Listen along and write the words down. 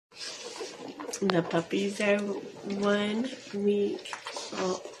The puppies are 1 week,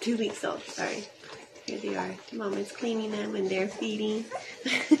 2 weeks old, sorry. Here they are. Mom is cleaning them and they're feeding.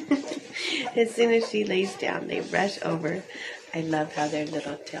 As soon as she lays down, they rush over. I love how their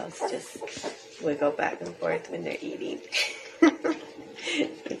little tails just wiggle back and forth when they're eating.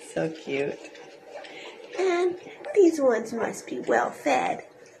 It's so cute. And these ones must be well fed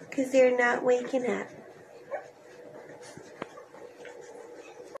because they're not waking up.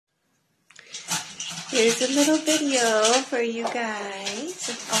 Here's a little video for you guys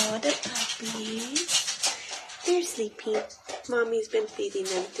of all the puppies. They're sleeping. Mommy's been feeding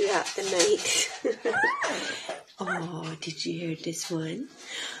them throughout the night. Oh, did you hear this one?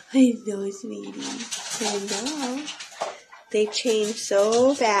 I know, sweetie. I know. They change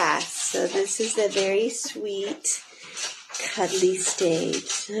so fast. So this is a very sweet, cuddly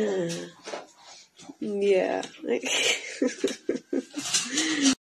stage. Yeah.